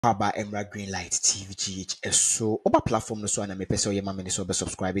About Emra Greenlight TVGH so oba platform no so na me pese o ye ma me so be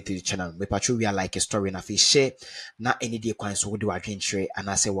subscribe to the channel me patcho we like a story na fi share na any day kwan so we adwenture and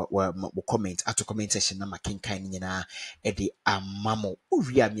I say what comment ato comment section na makenkan nyina e de amamo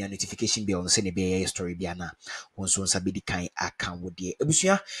wi am notification bell no se ne be story bia na won so nsa be di kan aka wo de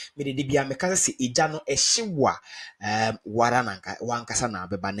ebusua me de bia me kasa se eja no e hyewa wara nanka wankasa na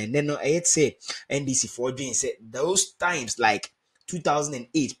beba na ne no e say NDC for doing say those times like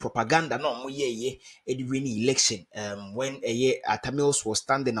 2008 propaganda no mo ye the rainy election when a year Tamils was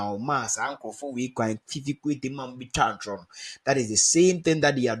standing on mass uncle for we can physically demand be tantrum. That is the same thing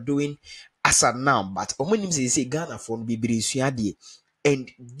that they are doing as of now, but when say Ghana for be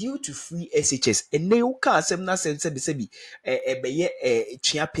and due to free SHS and ne uka sem na sense be se bi be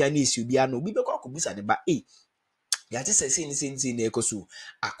chia pianist you be no bi be ko bisa ne ba ya just say na ekoso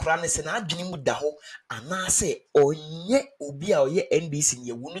akra ne se na adwene mu da ho ana se onye obi a oye NDC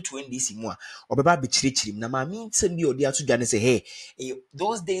ne wonu to NDC mu a obeba be chirichirim na ma mi nsem bi odi ato dwane se hey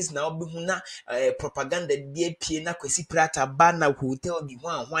those days na obi hu na propaganda die pie na kwesi prata ba na hotel bi ho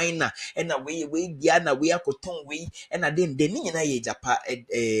anwan na na we dia na we akoton we na den ni nyina ye japa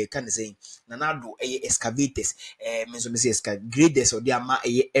kan say na na do excavators menzo me say graders odi ama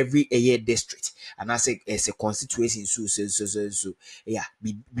every district and I say as a constituency so yeah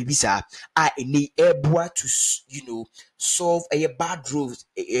bibisa any able to solve bad rules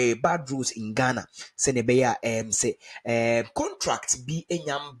in Ghana say ne be say contract be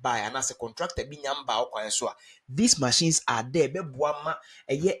enyam by and as a contractor be nyam ba okwan so these machines are there be boama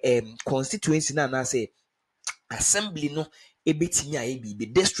constituency na say assembly no ebetimi aye bibi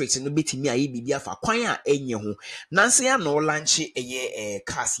district no betimi aye bibi afa kwan a enye ho nanse ya no launch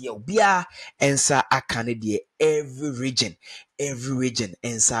cars ye obia ensa akane de every region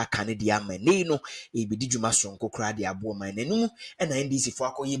ensa akane de amane no ebidi dwuma sonko kra de abo man nanum na NDC fo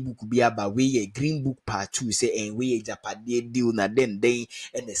akoye book bia ba we green book part 2 say en we Agyapadie deal na den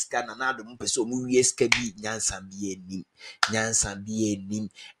and scan na do mpese o mu wie ska bi nyansa bi enim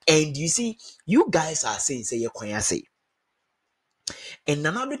and you see you guys are saying say say and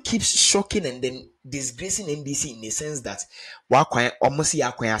Nanado keeps shocking and then disgracing NDC in the sense that almost say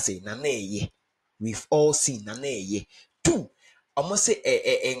we've all seen two almost say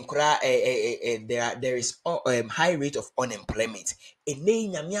there is high rate of unemployment and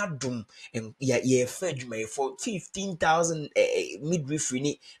and fed for 15,000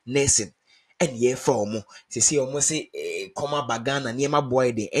 midwifery nursing and ye form to see almost say comma bagana near my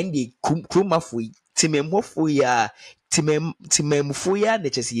boy de and the kruma fui timemofo ya timemfo ya de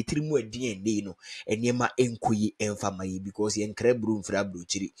chese yetirimu adn no enema enkoyi emfama yi because yenkra bru mfra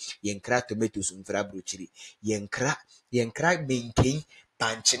brochiri yenkra tomatoes mfra brochiri yenkra menken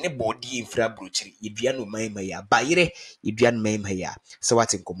panche ne body mfra brochiri yedua no maima ya bayire yedua no maima ya so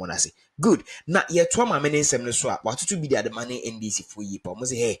what in common ase good na ye to ma mene nsem no so a watoto bi de ademane NDC fo yi pa mo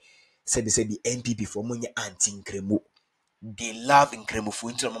say hey sebi NPP for monye anti nkremo they love nkremofo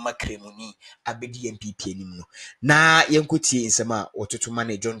into mama kremoni abedi MPP anim no na yenkotie nsema ototo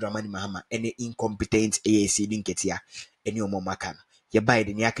man John Dramani Mahama ene incompetent AAC dinketia ene omomaka no ye bae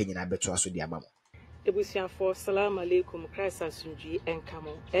de ne aka nyina beto aso de amamo Ebusiafo, salam alaikum, Christ asunji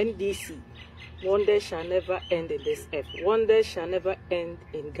enkamo. NDC, wonder shall never end in this earth. Wonder shall never end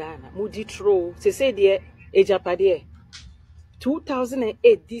in Ghana. Mudi tro, se say dear, Agyapadie.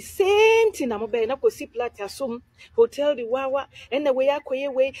 2008, the same thing. I'm na ko si plata sum hotel the wawa and the way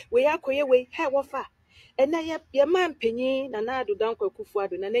we ha wafa. And na ya man penyi na na do dan kwakufu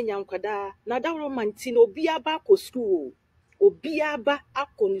ado na nya nkwada na da ro manti no obi aba ko school obi aba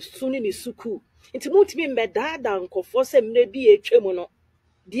akọ ni suni ni suku nti mutimi mbeda da nkofo se mre bi etwem no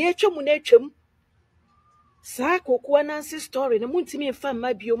de etwem na etwem sa kokoa nansi story na mutimi mfa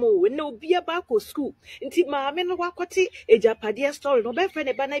mma biomo na obi aba akọ school nti maame no wakote Agyapadie story no be friend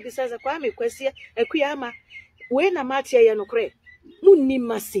e ba na bi sasa kwa me kwase akuya ama we na matie ye no kre munni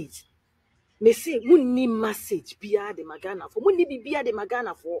message me say munni message bia de magana fo munni bibia de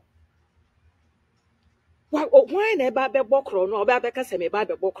magana fo why na eba be bokro no oba be kasa me ba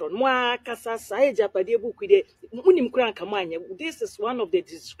be bokro no akasa sa Agyapadie buku de munim kura nka manye this is one of the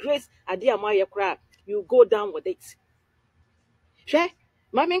disgrace ade amaye kura you go down with it hwe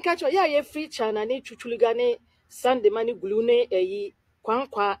mama nka cho ya ye free channel na chuchuliga ne Sunday mani glue ne eyi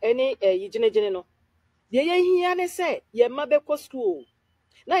kwankwa ene eyi ginegine no de ye hia ne se ye ma be ko school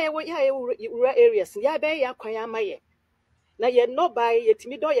na ye rural areas ya be ya kwan amaye na ye no buy ye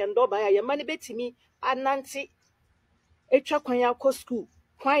timi do ye ndo buy ye mani betimi ananti etwa kwan akọ school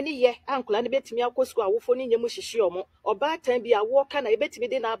kwan ne ye ankula ne betimi akosku awofo ne nyemu hihye omo oba tan bi awo ka na ebetimi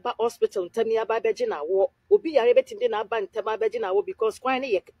de na aba hospital ntam ne aba beje na awo obi yare betimi de na aba ntam aba beje na awo because kwan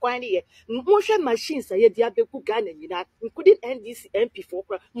ne ye mo hwe machines aye dia beku Ghana nyina including NDC MP4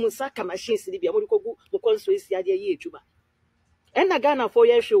 kra mo saka machines ni bia mo kogu mo constituency ade ye ejuba enna Ghana for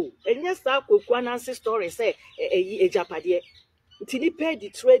ye hwe enye sa koku anansi story say Agyapadie Tini pay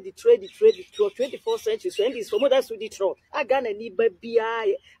the trade 24th century. So and this for mothers to the trade. I got a need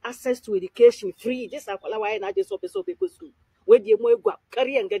BI access to education free. This is why I just open so people school. Where the more go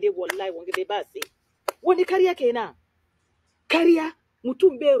career and get the one life on the bus. When the career kena career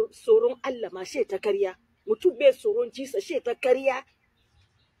mutumbe soron Allah masheta career mutumbe soron Jesus sheta career.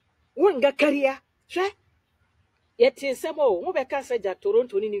 One ga career. She yet in some more. Mobeka said that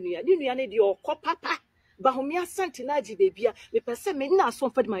Toronto ni nua di okọ papa. Bahomia santi na ji bebia me pese me na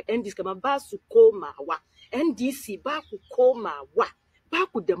so fadi my NDC kama ba su ko ma wa NDC ba ku ko ma wa ba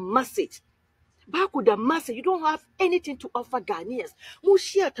ku the message you don't have anything to offer Ghanaians mo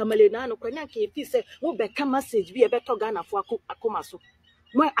share tamale na no kwanya ke fi se mo be ka message bi e beto Ghana fo akoma so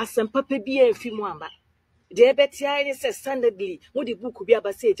mo asempa pe bi e fi mo amba de betia ni se standardly mo di book bi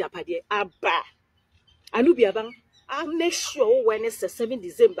aba se Agyapadie aba anu bi aban I make sure when it's 7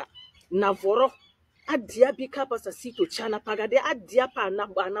 December Navoro adia bika pasa sito chana pagade adia pa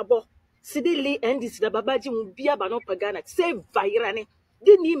anabo sidili endis da babaji mbia ba no pagana se vairane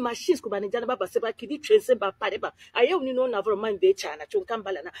de ni machines ko banija na baba se ba kidi twense ba padeba aye uni no na man be chana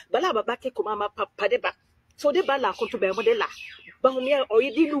chonkambala na bala baba ke ko mama padeba so de bala ko to be mo de la ba humia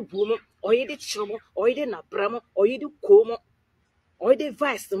oyidi lubu mo oyidi chromo oyidi na bramo oyidi komo oyidi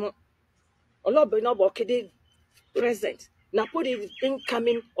vice mo olobe no bo kidi present na put it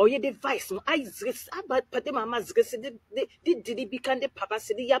incoming or your device no I about pate mama zgese did become the papa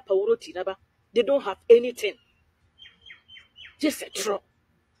city ya pauro tinaba they don't have anything just a draw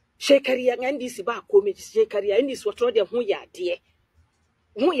shekaria ngandi si ba komi shekaria ndi so tro de ho ya de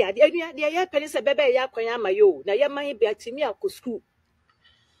ya penise bebe ya kwan amayo na ya man be atimi akosku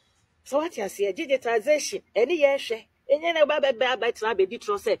so what you say digitalization any ye hwe enye na ba tra be di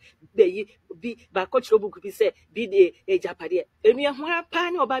tro say be bi ba coach book bi say bi de Agyapadie enua ho apa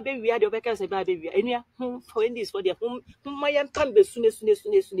ne oba be wia de obeka say ba be wia enua ho for this for the ho mayan pam be sune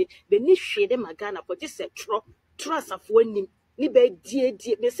be ni hwe de magana for this tro asafo anim ni be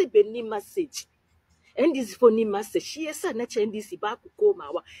die me say be ni message and this for ni message she yesa na chen this ba ko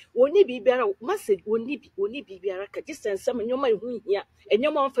ma wa woni bi biara message woni bi biara ka just ensam nyoma hu hia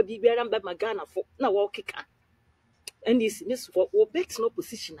enyoma on fa bi biara mba magana fo na wo keka NDC this for bet no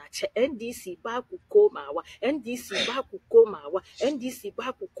position at NDC ba ko ma wa NDC ba ko ma wa NDC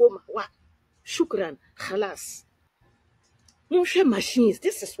ba ko ma wa shukran khalas mo hwe machines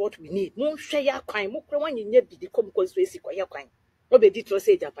this is what we need mo hwe ya kwan mo kro wanye bi di kom constituency kwa ya kwan no be di tro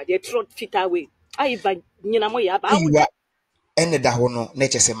say Agyapadie tro fit away I ba nyina mo ya ba Iwa ene da ho no na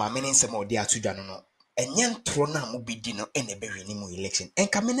chese ma me nsem odi atudwa no enye ntro na mo bedi no ene behwe ni mo election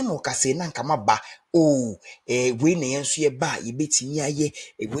enka me ne mo kase na nka maba we na yenso ye ba ye betimi aye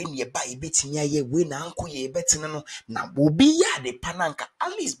we ne ye ba ye betimi aye we na anko ye betene no na obi ya de pananka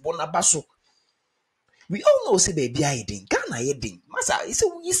at least bonaba so we all know say baby aye din Ghana ye din masa ise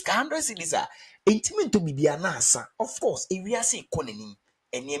we is 100 cities a intimate to bibia na asa of course ewiase economy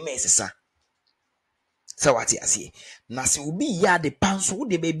ene emesesa so what you see na se obi ya de panso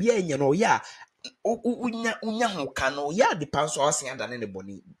de baby anya no ya unya ho kano ya de panso asen adane ne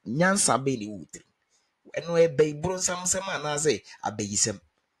boni nyansa be ne wutri eno e be bro samsem ana say abeyisem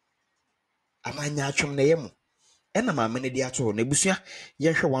amanya atwom na yemu ena ma mene de ato na busua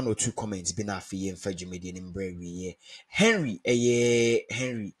ye hwe one or two comments bi na afi ye mfa dwumedi ne mbra wiye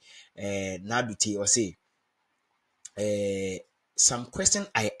Henry Naduti or say some question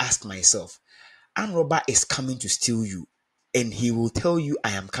I asked myself. Robber is coming to steal you, and he will tell you,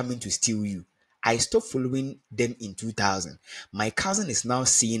 I am coming to steal you. I stopped following them in 2000. My cousin is now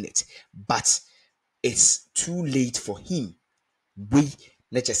seeing it, but it's too late for him. We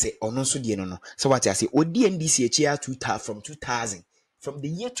let's just say, oh no, so dear no. So what I say, oh DMB from 2000, from the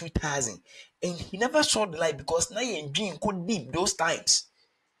year 2000, and he never saw the light because now you're dream could deep those times.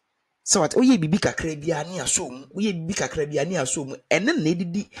 So what oye bibi kakra bia ne asom oye bibi kakra bia ne asom ene na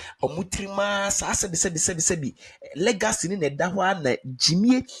edidi omutrima sa se bi legacy ne da ho na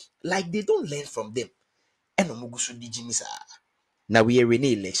jimie like they don't learn from them eno mugusu di jimi sa na we are in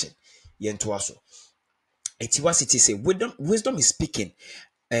election yento aso etiwa city say wisdom is speaking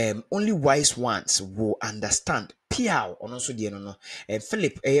only wise ones will understand Piao on also the no and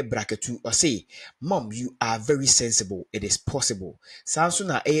Philip a bracket to or say, Mom, you are very sensible. It is possible.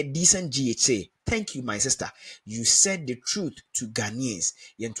 Samsung a decent GHA. Thank you, my sister. You said the truth to Ghanaians.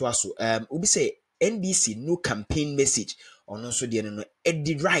 Yentuaso ubi say NDC no campaign message on also the no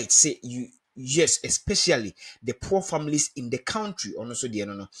Eddie right say you yes, especially the poor families in the country on also the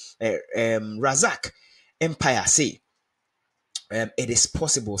no Razak Empire say it is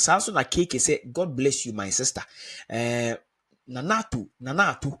possible. Samson Akeke say, God bless you, my sister. Nanatu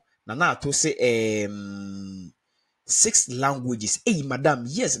say 6 languages. Hey, madam,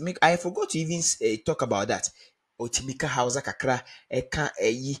 yes, I forgot to even talk about that. Otimika Hausa kakra, eka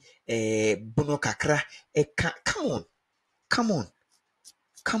bono kakra, eka. Come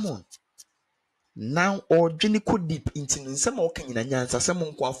on. Now or Jenico deep into some okay in a nyansa,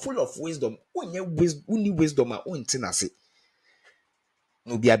 someone full of wisdom. Only wisdom, my own tenacity.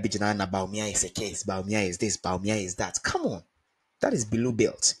 No be abijana Baumia is a case, Baumia is this, Baumia is that. Come on, that is below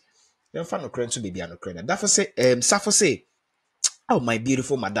belt. Then fan of to baby and credit. Therefore say, Safo say, oh my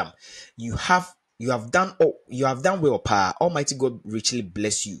beautiful madam, you have done well, pa. Almighty God richly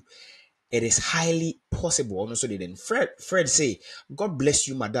bless you. It is highly possible. Also, then Fred say, God bless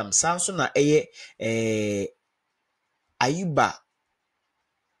you, madam. Samson na Ayuba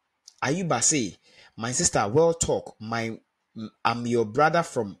say, my sister, well talk. I'm your brother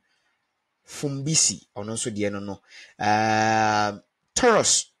from Fumbisi on also the no.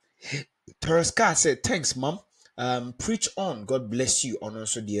 Taurus Car said, thanks, mom. Preach on. God bless you on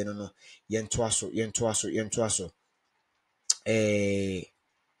also the no. Yentuaso.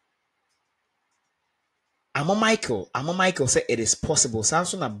 Amo Michael said it is possible.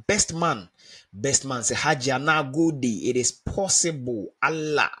 Samson a best man say Hajia na good day. It is possible.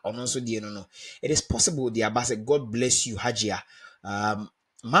 Allah on also the no. It is possible. The Abba said, God bless you, Hajia.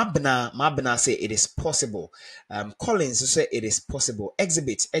 Mabna say it is possible. Collins say it is possible.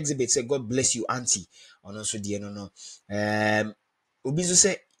 Exhibit say God bless you, auntie. On also the no. Obizo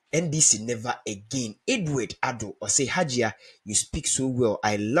say NDC never again. Edward Ado or say Hajia, you speak so well.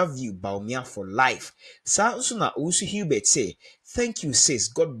 I love you, Baumia for life. Sausuna Usu Hubert say, thank you, sis.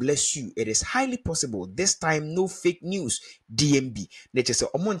 God bless you. It is highly possible. This time, no fake news. DMB. Nature say,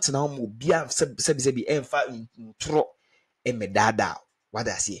 Omontana mu bia sebi enfa intro emedada. What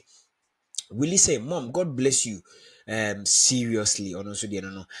I say? Willie say, Mom, God bless you. Seriously, on also the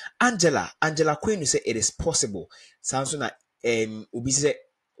no. Angela Queen say it is possible. Sausuna Ubi say,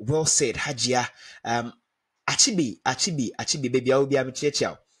 well said, Hajia. Achibi, baby, I will be able to check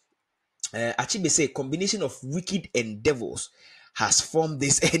out. Achibe say combination of wicked and devils has formed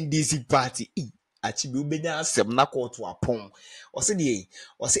this NDC party. Achibe ubenya asem na call to apon. Or say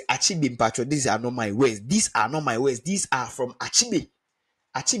Achibe mpatro, these are not my words. These are not my words. These are from Achibe.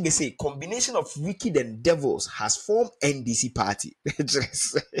 Achibe say combination of wicked and devils has formed NDC party.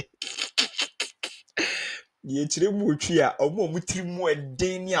 Ye chire mu twi a omo mutiri mu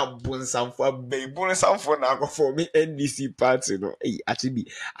eden ni abonsamfo abai bonsamfo na go for me NDC party no Achibi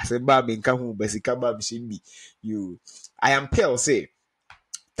aseba me nka hu basika ba bishimbi you I am Pearl say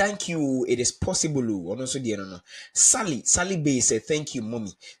thank you, it is possible. Also, no. Sally Bay said, thank you,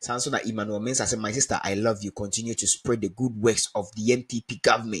 mommy. Sansona Emmanuel Mensa said, my sister, I love you. Continue to spread the good works of the NPP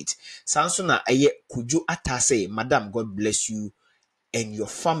government. Sansona Aye Kujo Atase, Madam, God bless you and your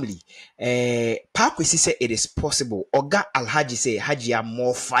family. Parkwisi say it is possible. Oga Alhaji say Hajia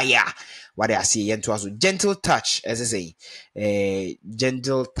more fire. What I say, Yentuazu gentle touch, as I say,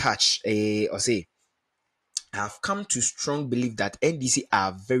 gentle touch, or say. I have come to strong belief that NDC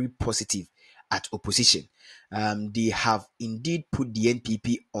are very positive at opposition. They have indeed put the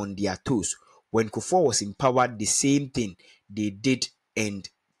NPP on their toes. When Kufuor was in power, the same thing they did, and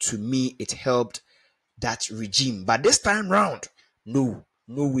to me, it helped that regime. But this time round, no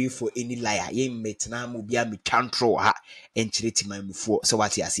way for any liar. Ye metna mu bia me twantro ha enchireti man mufuo. So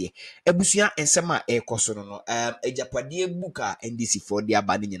what you say? Ebusua ensema ekoso no Agyapadie buka NDC for dia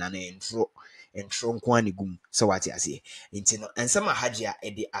ba nyina na entro nko anigum. So what you say? Nti no ensema hajia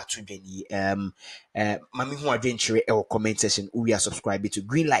e de atodwani mami hu adwenkyere e comment section. We are subscribed to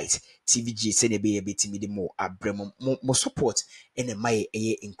Greenlight TVG send be betimi de mo abremo mo support ene mai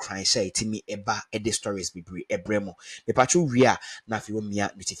eye incline sha etimi eba e de stories bibre ebremo me pacho wia na afi wo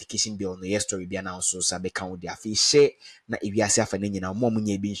mia notification bell no yes story bia na so sa be kan wo de afi share na ewiase afa na nyina mo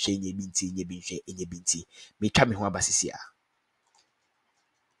nya bi nhwe nya bi nti me twa me ho abasisi a